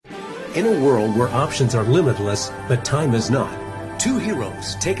In a world where options are limitless, but time is not, two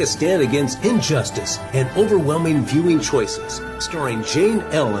heroes take a stand against injustice and overwhelming viewing choices, starring Jane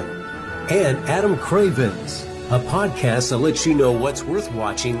Ellen and Adam Cravens. A podcast that lets you know what's worth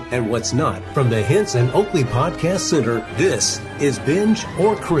watching and what's not. From the Hints and Oakley Podcast Center, this is Binge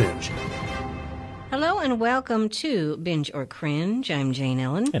or Cringe. Hello and welcome to Binge or Cringe. I'm Jane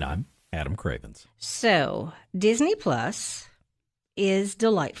Ellen. And I'm Adam Cravens. So, Disney Plus is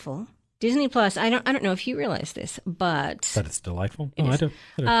delightful. Disney Plus, I don't know if you realize this, but... That it's delightful? It I is. do.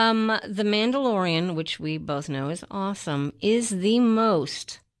 The Mandalorian, which we both know is awesome, is the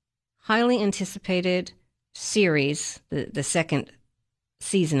most highly anticipated series, the second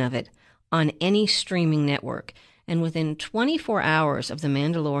season of it, on any streaming network. And within 24 hours of The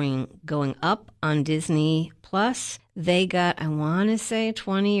Mandalorian going up on Disney Plus, they got, I want to say,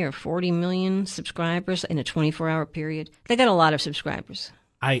 20 or 40 million subscribers in a 24-hour period. They got a lot of subscribers.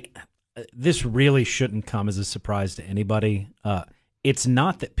 This really shouldn't come as a surprise to anybody. It's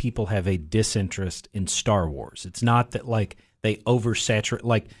not that people have a disinterest in Star Wars. It's not that, like, they oversaturate.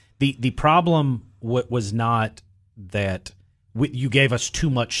 Like, the problem was not that you gave us too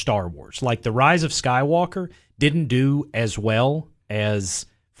much Star Wars. Like, The Rise of Skywalker didn't do as well as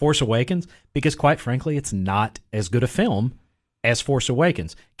Force Awakens because, quite frankly, it's not as good a film as Force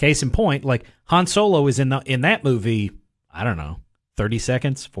Awakens. Case in point, like, Han Solo is in that movie, I don't know, 30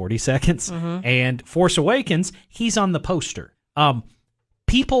 seconds, 40 seconds. Mm-hmm. And Force Awakens, he's on the poster.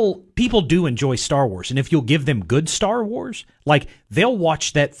 People do enjoy Star Wars, and if you'll give them good Star Wars, like, they'll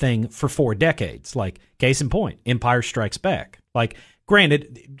watch that thing for 4 decades. Like, case in point, Empire Strikes Back. Like,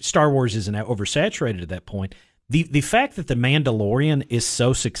 granted, Star Wars isn't oversaturated at that point. The fact that The Mandalorian is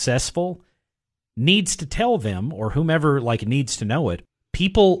so successful needs to tell them, or whomever, like, needs to know it.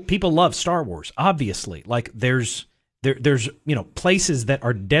 People love Star Wars, obviously. Like, there's places that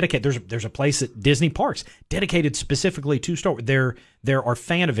are dedicated. There's a place at Disney parks dedicated specifically to Star Wars. There are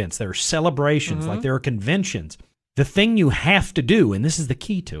fan events, there are celebrations, like, there are conventions. The thing you have to do, and this is the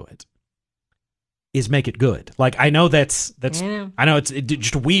key to it, is make it good. Like, I know I know it's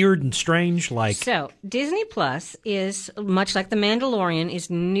just weird and strange. Like, so Disney Plus is, much like The Mandalorian, is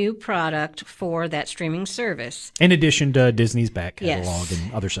new product for that streaming service. In addition to Disney's back catalog, yes,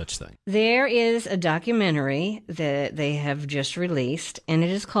 and other such things. There is a documentary that they have just released, and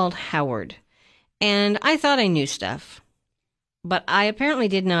it is called Howard. And I thought I knew stuff, but I apparently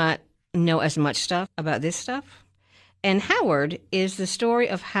did not know as much stuff about this stuff. And Howard is the story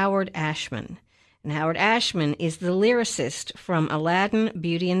of Howard Ashman. And Howard Ashman is the lyricist from Aladdin,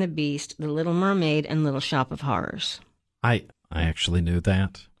 Beauty and the Beast, The Little Mermaid, and Little Shop of Horrors. I actually knew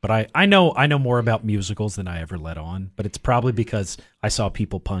that, but I know more about musicals than I ever let on. But it's probably because I saw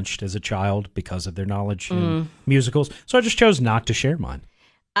people punched as a child because of their knowledge in musicals. So I just chose not to share mine.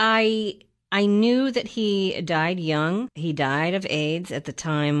 I knew that he died young. He died of AIDS at the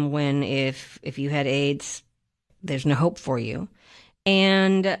time when if you had AIDS, there's no hope for you.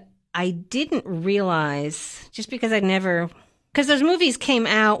 And I didn't realize, just because because those movies came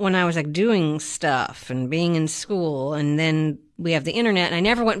out when I was, like, doing stuff and being in school, and then we have the internet, and I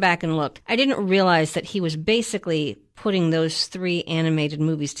never went back and looked. I didn't realize that he was basically putting those 3 animated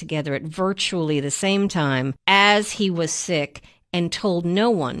movies together at virtually the same time as he was sick, and told no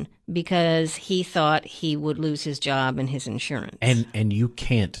one because he thought he would lose his job and his insurance. And you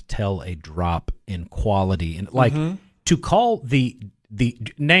can't tell a drop in quality. And, like, to call the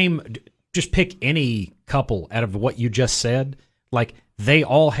name, just pick any couple out of what you just said, like, they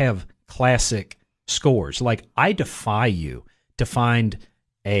all have classic scores. Like, I defy you to find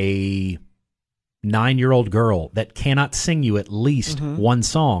a 9-year-old girl that cannot sing you at least one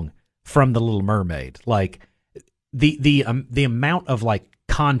song from The Little Mermaid. Like, the amount of, like,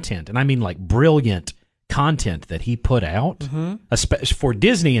 content, and I mean, like, brilliant content that he put out, especially for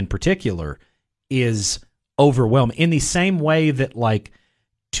Disney in particular, is overwhelming. In the same way that, like,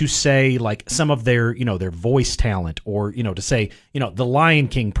 to say, like, some of their, their voice talent, or, to say, The Lion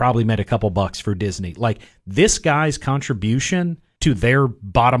King probably made a couple bucks for Disney. Like, this guy's contribution to their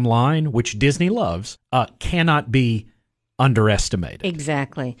bottom line, which Disney loves, cannot be underestimated.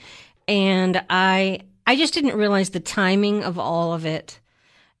 Exactly. And I just didn't realize the timing of all of it.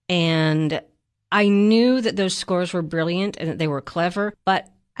 And I knew that those scores were brilliant and that they were clever, but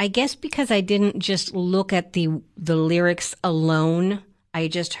I guess because I didn't just look at the lyrics alone, I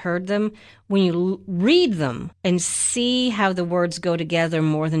just heard them. When you read them and see how the words go together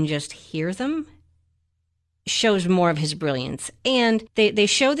more than just hear them, shows more of his brilliance. And they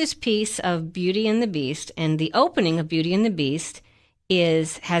show this piece of Beauty and the Beast, and the opening of Beauty and the Beast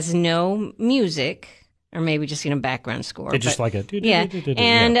has no music. or maybe just background score. It's just like a yeah.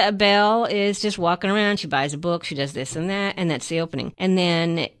 And Belle is just walking around. She buys a book. She does this and that, and that's the opening. And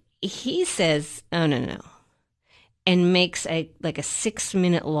then he says, "Oh no," and makes a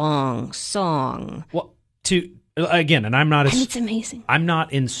 6-minute long song. Well, again, and I'm not. And it's amazing. I'm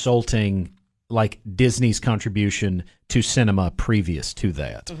not insulting like Disney's contribution to cinema previous to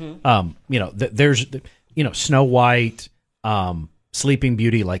that. Mm-hmm. There's Snow White, Sleeping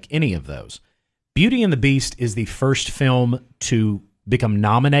Beauty, like any of those. Beauty and the Beast is the first film to become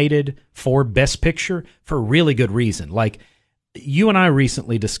nominated for Best Picture for a really good reason. Like, you and I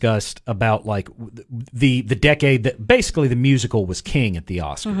recently discussed about like the decade that basically the musical was king at the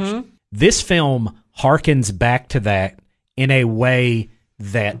Oscars. Mm-hmm. This film harkens back to that in a way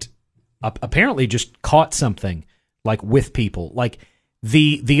that apparently just caught something like with people. Like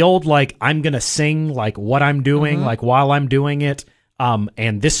the old like I'm gonna sing like what I'm doing mm-hmm. like while I'm doing it.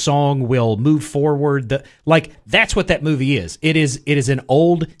 And this song will move forward. That's what that movie is. It is an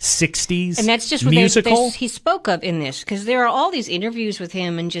old 60s and that's just what musical. He spoke of in this, because there are all these interviews with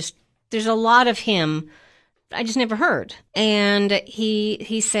him, and just there's a lot of him I just never heard. And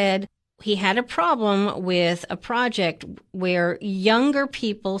he said he had a problem with a project where younger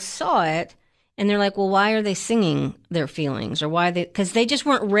people saw it, and they're like, well, why are they singing their feelings? Or why because they just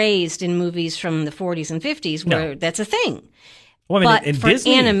weren't raised in movies from the 40s and 50s where that's a thing. Well, I mean, but for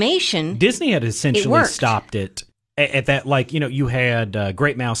animation, Disney had essentially stopped it at that. Like, you had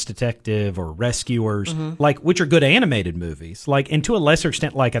Great Mouse Detective or Rescuers, mm-hmm. like, which are good animated movies. Like, and to a lesser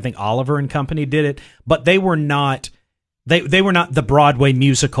extent, like I think Oliver and Company did it, but they were not. They were not the Broadway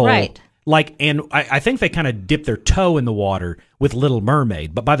musical, right? Like, and I think they kind of dipped their toe in the water with Little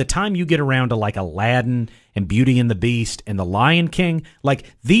Mermaid. But by the time you get around to like Aladdin and Beauty and the Beast and The Lion King, like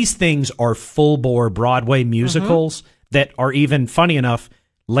these things are full bore Broadway musicals. Mm-hmm. That are even, funny enough,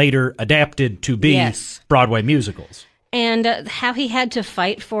 later adapted to be Broadway musicals. And how he had to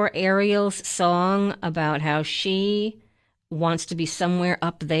fight for Ariel's song about how she wants to be somewhere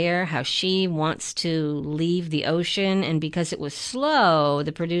up there, how she wants to leave the ocean, and because it was slow,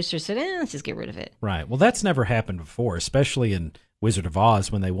 the producer said, let's just get rid of it. Right. Well, that's never happened before, especially in Wizard of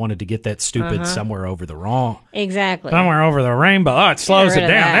Oz when they wanted to get that stupid somewhere over the wrong. Exactly. Somewhere over the rainbow. Oh, it slows it down.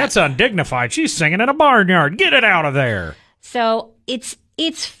 That's undignified. She's singing in a barnyard. Get it out of there. So it's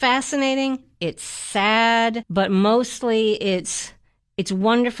fascinating. It's sad, but mostly it's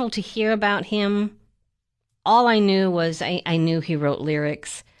wonderful to hear about him. All I knew was I knew he wrote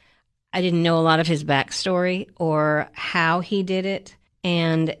lyrics. I didn't know a lot of his backstory or how he did it.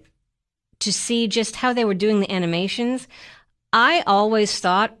 And to see just how they were doing the animations, I always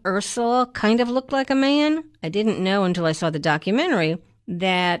thought Ursula kind of looked like a man. I didn't know until I saw the documentary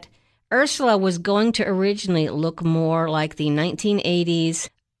that Ursula was going to originally look more like the 1980s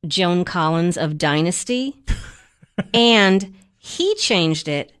Joan Collins of Dynasty. And he changed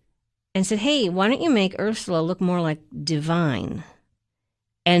it and said, hey, why don't you make Ursula look more like Divine?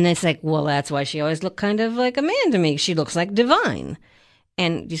 And it's like, well, that's why she always looked kind of like a man to me. She looks like Divine.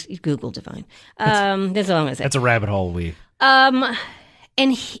 And just Google Divine. That's all I'm going to say. That's a rabbit hole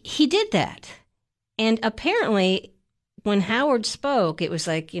and he did that. And apparently, when Howard spoke, it was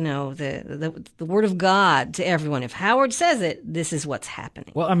like, the word of God to everyone. If Howard says it, this is what's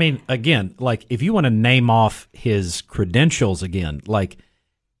happening. Well, I mean, again, like, if you want to name off his credentials again, like,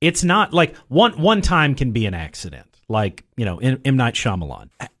 it's not like one time can be an accident. Like, M. Night Shyamalan.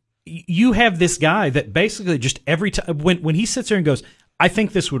 You have this guy that basically just every time, when he sits there and goes, I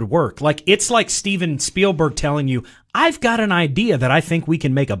think this would work. Like, it's like Steven Spielberg telling you, I've got an idea that I think we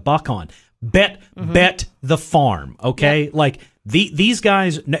can make a buck on. Bet the farm, okay? Yep. Like, these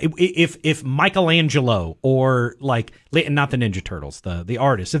guys, if Michelangelo or, like, not the Ninja Turtles, the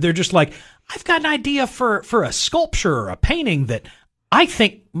artists, if they're just like, I've got an idea for a sculpture or a painting that I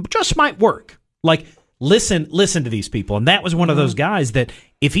think just might work. Like, listen to these people. And that was one of those guys that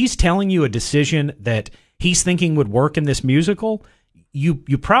if he's telling you a decision that he's thinking would work in this musical, you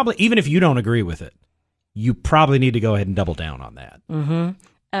probably, even if you don't agree with it, you probably need to go ahead and double down on that.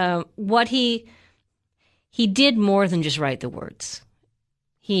 Mm-hmm. What he did more than just write the words.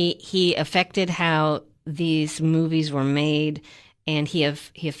 He affected how these movies were made, and he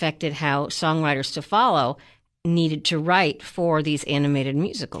affected how songwriters to follow needed to write for these animated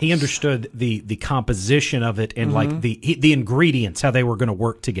musicals. He understood the composition of it and like the ingredients, how they were going to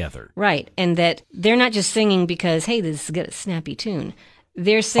work together. Right, and that they're not just singing because, hey, this is a snappy tune.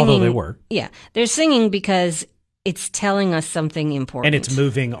 They're singing. Although they were. Yeah, they're singing because it's telling us something important. And it's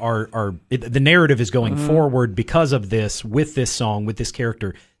moving the narrative is going forward because of this, with this song, with this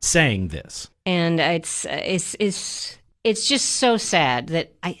character saying this. And it's it's just so sad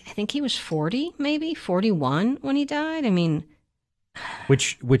that I think he was 40, maybe 41 when he died. I mean,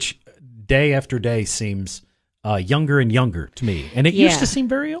 which day after day seems younger and younger to me, and it used to seem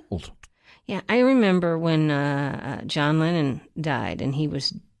very old. Yeah, I remember when John Lennon died, and he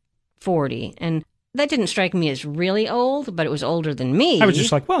was 40, and that didn't strike me as really old, but it was older than me. I was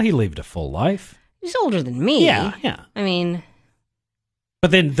just like, well, he lived a full life. He's older than me. Yeah. I mean, but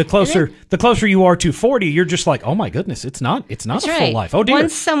then the closer you are to 40, you're just like, oh my goodness, it's not a full life. Oh dear,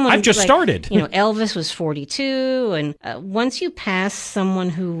 I've just started. Elvis was 42, and once you pass someone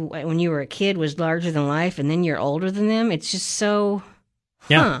who, when you were a kid, was larger than life, and then you're older than them, it's just so.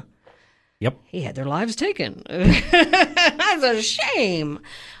 Yeah. Yep. He had their lives taken. That's a shame.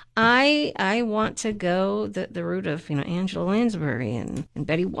 I want to go the route of Angela Lansbury and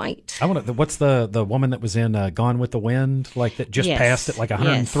Betty White. I want to. What's the woman that was in Gone with the Wind, like that just passed at like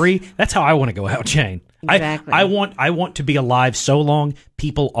 103? Yes. That's how I want to go out, Jane. Exactly. I want to be alive so long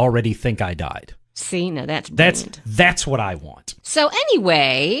people already think I died. See, now that's brilliant. That's what I want. So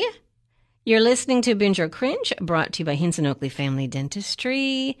anyway, you're listening to Binge or Cringe, brought to you by Hinson Oakley Family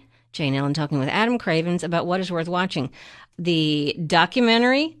Dentistry. Jane Ellen talking with Adam Cravens about what is worth watching. The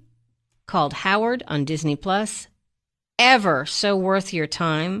documentary called Howard on Disney Plus, ever so worth your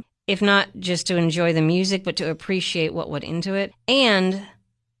time, if not just to enjoy the music, but to appreciate what went into it. And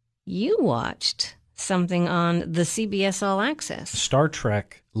you watched something on the CBS All Access. Star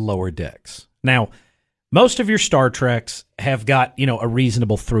Trek Lower Decks. Now, most of your Star Treks have got, a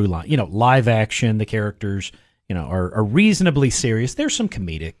reasonable through line. Live action, the characters, are reasonably serious. There's some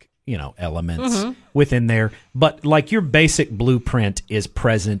comedic elements within there. But like your basic blueprint is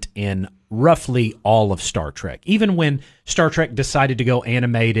present in roughly all of Star Trek. Even when Star Trek decided to go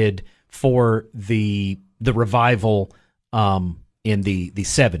animated for the revival in the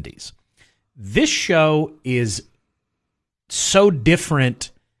 70s. This show is so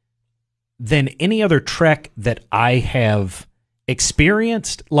different than any other Trek that I have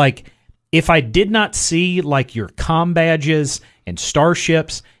experienced. Like, if I did not see like your comm badges and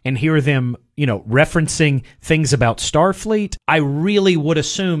starships and hear them, referencing things about Starfleet, I really would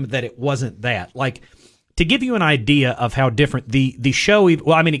assume that it wasn't that. Like, to give you an idea of how different the show,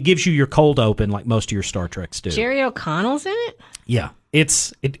 it gives you your cold open like most of your Star Treks do. Jerry O'Connell's in it? Yeah,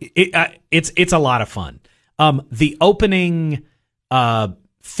 it's a lot of fun. The opening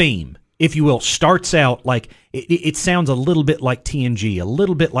theme, if you will, starts out like it sounds a little bit like TNG, a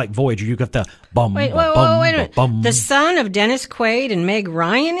little bit like Voyager. You got the bum. Wait a minute. The son of Dennis Quaid and Meg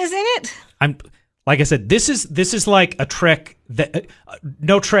Ryan is in it? Like I said, this is like a Trek that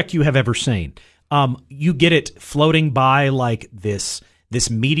no Trek you have ever seen. You get it floating by like this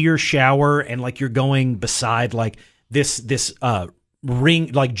meteor shower, and like you're going beside like this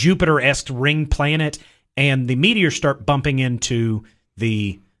ring, like Jupiter-esque ring planet, and the meteors start bumping into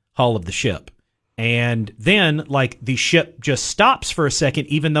the hull of the ship. And then like the ship just stops for a second,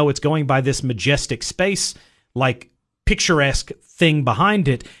 even though it's going by this majestic space, like picturesque thing behind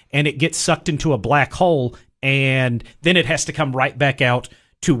it, and it gets sucked into a black hole, and then it has to come right back out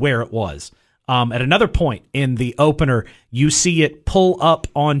to where it was. At another point in the opener, you see it pull up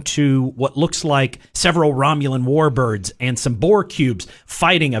onto what looks like several Romulan warbirds and some Borg cubes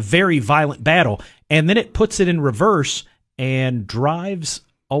fighting a very violent battle, and then it puts it in reverse and drives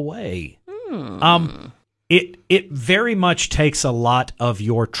away. It very much takes a lot of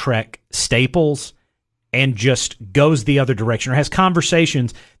your Trek staples and just goes the other direction, or has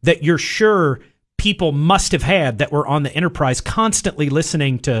conversations that you're sure people must have had that were on the Enterprise, constantly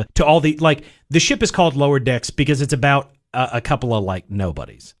listening to all the, like, the ship is called Lower Decks because it's about a couple of like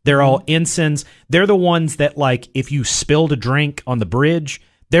nobodies. They're all ensigns. They're the ones that, like, if you spilled a drink on the bridge,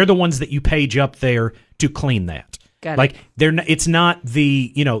 they're the ones that you page up there to clean that. Like, it's not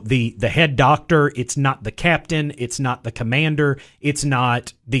the, the head doctor, it's not the captain, it's not the commander, it's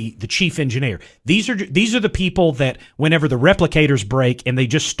not the chief engineer. These are the people that whenever the replicators break and they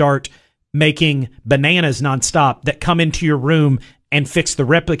just start making bananas nonstop, that come into your room and fix the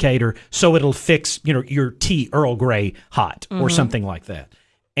replicator so it'll fix, your tea Earl Grey hot or something like that.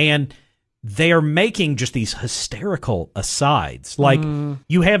 And they are making just these hysterical asides. Like,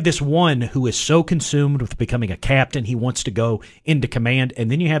 you have this one who is so consumed with becoming a captain, he wants to go into command. And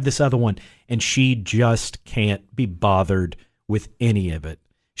then you have this other one, and she just can't be bothered with any of it.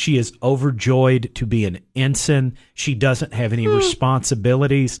 She is overjoyed to be an ensign. She doesn't have any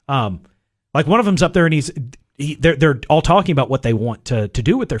responsibilities. Like, one of them's up there, and they're all talking about what they want to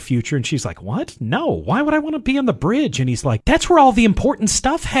do with their future, and she's like, what? No, why would I want to be on the bridge? And he's like, that's where all the important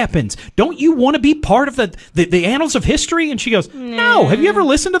stuff happens. Don't you want to be part of the annals of history? And she goes, no. Have you ever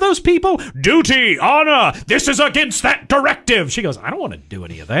listened to those people? Duty, honor, this is against that directive. She goes, I don't want to do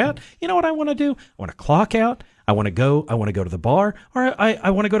any of that. You know what I want to do? I want to clock out. I want to go to the bar, or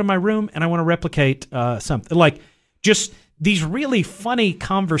I want to go to my room and I want to replicate something. Like, just these really funny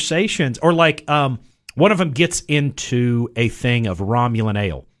conversations, or like one of them gets into a thing of Romulan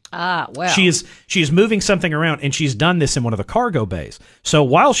ale. Ah, well. She is moving something around, and she's done this in one of the cargo bays. So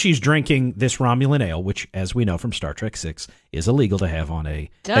while she's drinking this Romulan ale, which, as we know from Star Trek VI, is illegal to have on a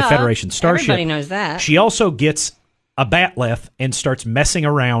Federation starship. Everybody knows that. She also gets a batleth and starts messing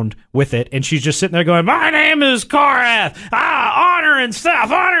around with it, and she's just sitting there going, my name is Korath, honor and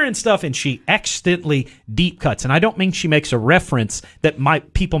stuff, and she accidentally deep cuts, and I don't mean she makes a reference that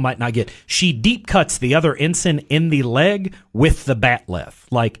people might not get. She deep cuts the other ensign in the leg with the batleth.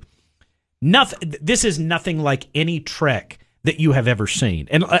 Like, nothing. This is nothing like any Trek that you have ever seen,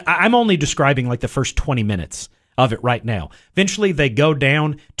 and I'm only describing like the first 20 minutes of it right now. Eventually they go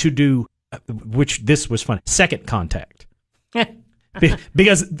down to do, which this was fun, second contact.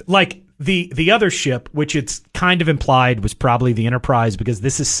 Because like the other ship, which it's kind of implied was probably the Enterprise, because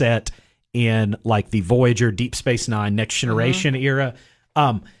this is set in like the Voyager, Deep Space Nine, Next Generation era.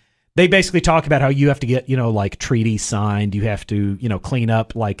 They basically talk about how you have to get, like treaties signed. You have to, clean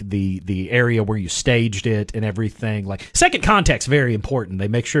up like the area where you staged it and everything. Like, second contact's very important. They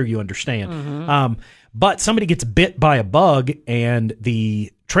make sure you understand. But somebody gets bit by a bug, and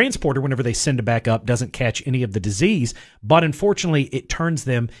the transporter, whenever they send it back up, doesn't catch any of the disease. But unfortunately, it turns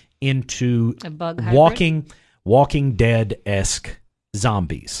them into a bug hybrid? Walking Dead-esque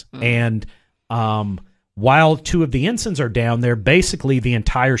zombies. And while two of the ensigns are down there, basically the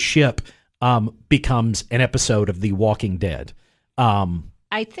entire ship becomes an episode of The Walking Dead.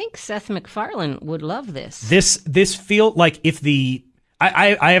 I think Seth MacFarlane would love this. This feel like if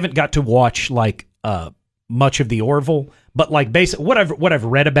I haven't got to watch like much of the Orville, but like what I've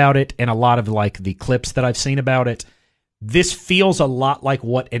read about it, and a lot of like the clips that I've seen about it, this feels a lot like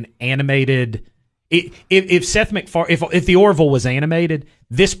what an animated. If Seth MacFarlane, if the Orville was animated,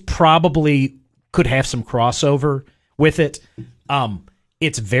 this probably could have some crossover with it.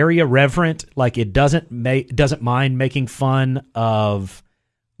 It's very irreverent. Like, it doesn't mind making fun of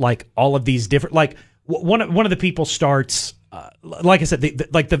like all of these different, like one of the people starts. Like I said,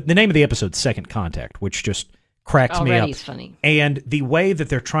 the name of the episode, Second Contact, which just cracks me up. It's funny. And the way that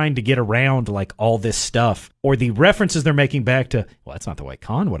they're trying to get around like all this stuff, or the references they're making back to, well, that's not the way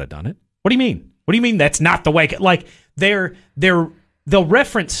Khan would have done it. What do you mean? What do you mean that's not the way? Like, they'll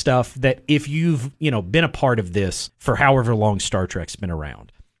reference stuff that if you've been a part of this for however long Star Trek's been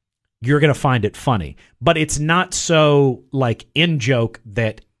around, you're going to find it funny. But it's not so like in joke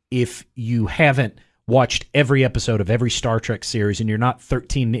that if you haven't watched every episode of every Star Trek series and you're not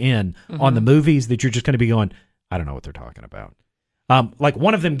 13 in on the movies, that you're just going to be going, I don't know what they're talking about. Like,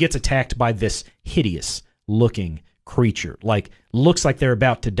 one of them gets attacked by this hideous looking creature, like looks like they're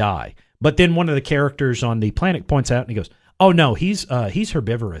about to die. But then one of the characters on the planet points out and he goes, oh no, he's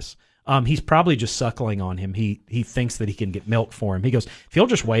herbivorous. He's probably just suckling on him. He thinks that he can get milk for him. He goes, if he'll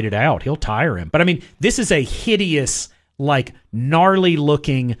just wait it out, he'll tire him. But I mean, this is a hideous, like gnarly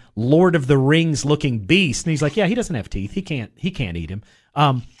looking Lord of the Rings looking beast, and he's like, yeah, he doesn't have teeth, he can't eat him.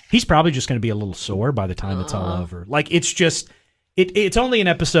 He's probably just going to be a little sore by the time it's all over. Like, it's just it's only an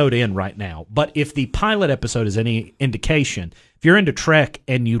episode in right now, but if the pilot episode is any indication, if you're into Trek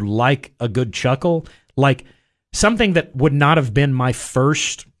and you like a good chuckle, like something that would not have been my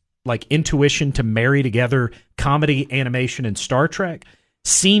first like intuition to marry together comedy, animation, and Star Trek,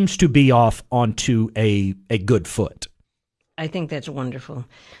 seems to be off onto a good foot. I think that's wonderful.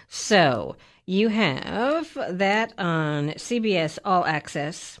 So you have that on CBS All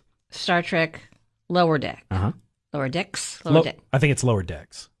Access, Star Trek Lower Deck. Lower Decks? I think it's Lower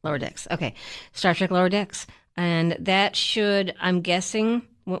Decks. Lower Decks. Okay. Star Trek Lower Decks. And that should, I'm guessing,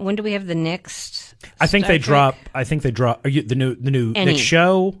 when do we have the next? I think they drop. Are you the new next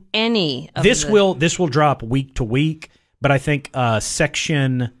show? This will drop week to week, but I think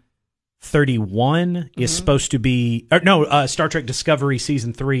section 31 is supposed to be Star Trek Discovery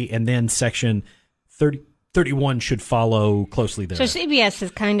season 3, and then section 31 should follow closely there. So CBS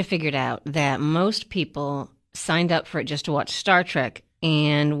has kind of figured out that most people signed up for it just to watch Star Trek,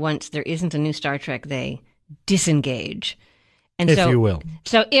 and once there isn't a new Star Trek, they disengage. And if you will.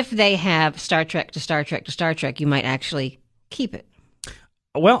 So if they have Star Trek to Star Trek to Star Trek, you might actually keep it.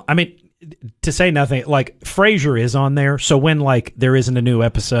 Well, I mean, to say nothing, like Frasier is on there. So when like there isn't a new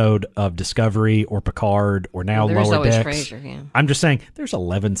episode of Discovery or Picard or now There's Lower always Decks, Frasier, yeah. I'm just saying there's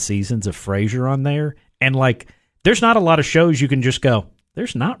 11 seasons of Frasier on there, and like there's not a lot of shows you can just go,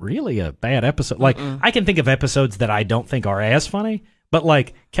 there's not really a bad episode. Like I can think of episodes that I don't think are as funny, but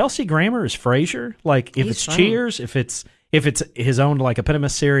like Kelsey Grammer is Frasier. Like if He's it's funny. Cheers, if it's his own like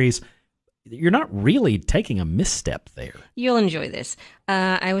eponymous series, you're not really taking a misstep there. You'll enjoy this.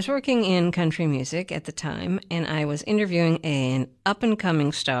 I was working in country music at the time, and I was interviewing an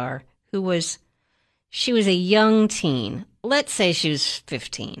up-and-coming star she was a young teen. Let's say she was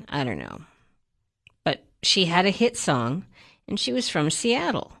 15. I don't know. But she had a hit song, and she was from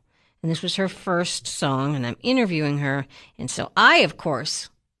Seattle. And this was her first song, and I'm interviewing her. And so I, of course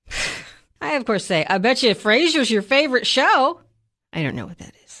say, I bet you Frasier's your favorite show. I don't know what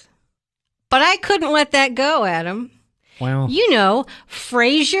that is. But I couldn't let that go, Adam. Well, You know,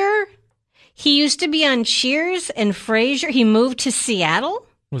 Frasier, he used to be on Cheers, and Frasier, he moved to Seattle.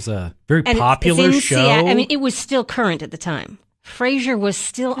 it was a very And popular it's in show. I mean, it was still current at the time. Frasier was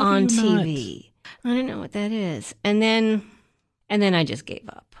still How on do you not? TV. I don't know what that is. And then I just gave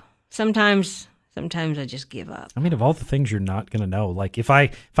up. Sometimes I just give up. I mean, of all the things you're not going to know, like if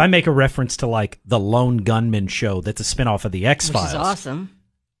I make a reference to like the Lone Gunman show that's a spinoff of the Which X-Files. is awesome.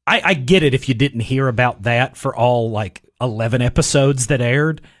 I get it if you didn't hear about that for all like 11 episodes that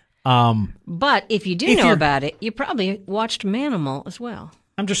aired. But if you do If know you're- about it, you probably watched Manimal as well.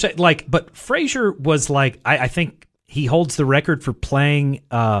 I'm just saying, like, but Frasier was like, I think he holds the record for playing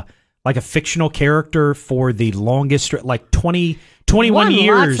like a fictional character for the longest, like 21 Won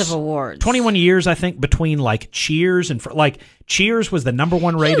years. lots of awards. 21 years, I think, between like Cheers and like Cheers was the number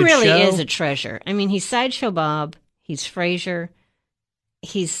one rated He really show. is a treasure. I mean, he's Sideshow Bob. He's Frasier.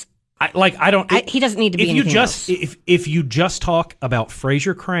 He doesn't need to be if you anything just else. if you just talk about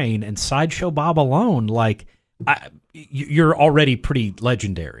Frasier Crane and Sideshow Bob alone, like you're already pretty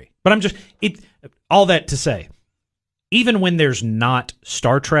legendary. But I'm just all that to say, even when there's not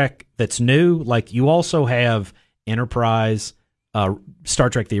Star Trek that's new, like you also have Enterprise, Star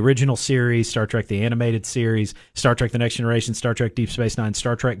Trek the original series, Star Trek the animated series, Star Trek the Next Generation, Star Trek Deep Space Nine,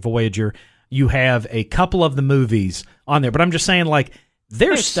 Star Trek Voyager. You have a couple of the movies on there, but I'm just saying, like,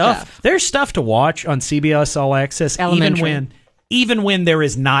 there's stuff to watch on CBS All Access, Elementary. even when there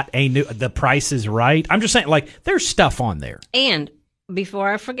is not a new The Price is Right. I'm just saying, like, there's stuff on there. And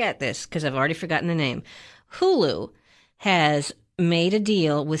before I forget this, because I've already forgotten the name, Hulu has made a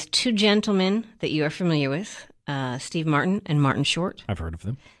deal with two gentlemen that you are familiar with, Steve Martin and Martin Short, I've heard of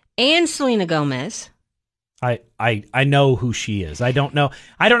them. and Selena Gomez. I know who she is. I don't know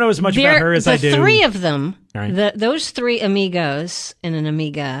as much about her as I do. The three of them, Right. those three amigos and an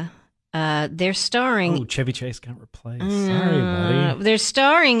amiga, they're starring. Oh, Chevy Chase got replaced. Sorry, buddy. They're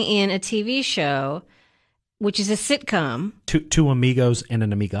starring in a TV show, which is a sitcom. Two amigos and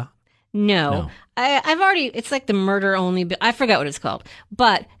an amiga. No. I've already, it's like the murder only, I forgot what it's called.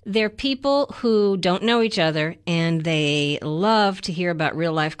 But they're people who don't know each other and they love to hear about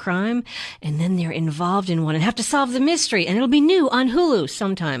real life crime. And then they're involved in one and have to solve the mystery. And it'll be new on Hulu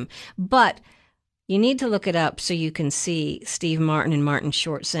sometime. But you need to look it up so you can see Steve Martin and Martin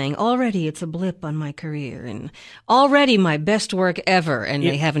Short saying, already it's a blip on my career and already my best work ever. And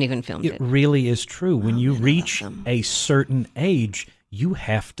they haven't even filmed It it. really is true. When you man, I reach love them. a certain age, you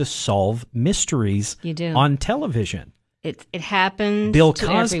have to solve mysteries You do. on television. It happens Bill to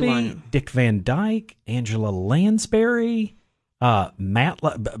Cosby, everyone. Dick Van Dyke, Angela Lansbury,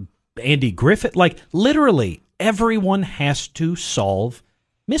 Andy Griffith. Like, literally, everyone has to solve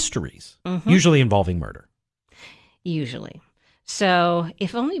mysteries, usually involving murder. Usually. So,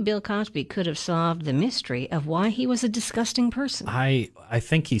 if only Bill Cosby could have solved the mystery of why he was a disgusting person. I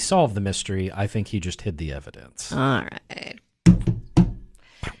think he solved the mystery. I think he just hid the evidence. All right.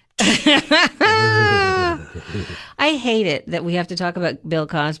 I hate it that we have to talk about Bill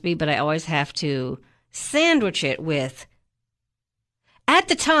Cosby, but I always have to sandwich it with, at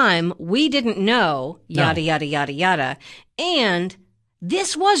the time, we didn't know, yada, yada, yada, yada. And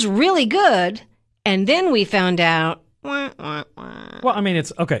this was really good. And then we found out, wah, wah, wah. Well, I mean,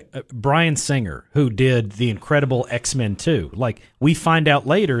 it's okay. Bryan Singer, who did the incredible X-Men 2, like, we find out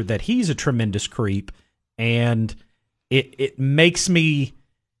later that he's a tremendous creep, and it makes me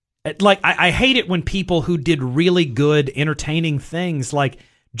like, I hate it when people who did really good, entertaining things, like,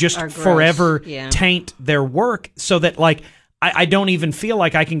 just Are gross. forever Yeah. taint their work, so that, like, I don't even feel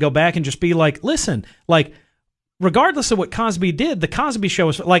like I can go back and just be like, listen, like, regardless of what Cosby did, the Cosby Show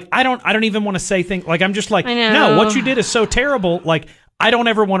is like, I don't even want to say things like, I'm just like, I know. no, what you did is so terrible. Like, I don't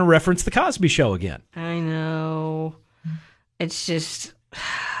ever want to reference the Cosby Show again. I know. It's just,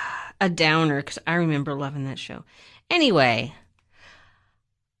 a downer because I remember loving that show. Anyway,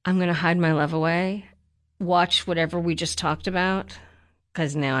 I'm going to hide my love away, watch whatever we just talked about,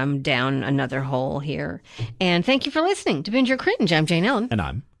 because now I'm down another hole here. And thank you for listening to Binge or Cringe. I'm Jane Ellen. And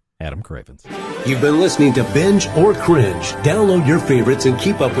I'm Adam Cravens. You've been listening to Binge or Cringe. Download your favorites and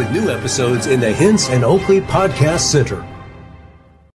keep up with new episodes in the Hints and Oakley Podcast Center.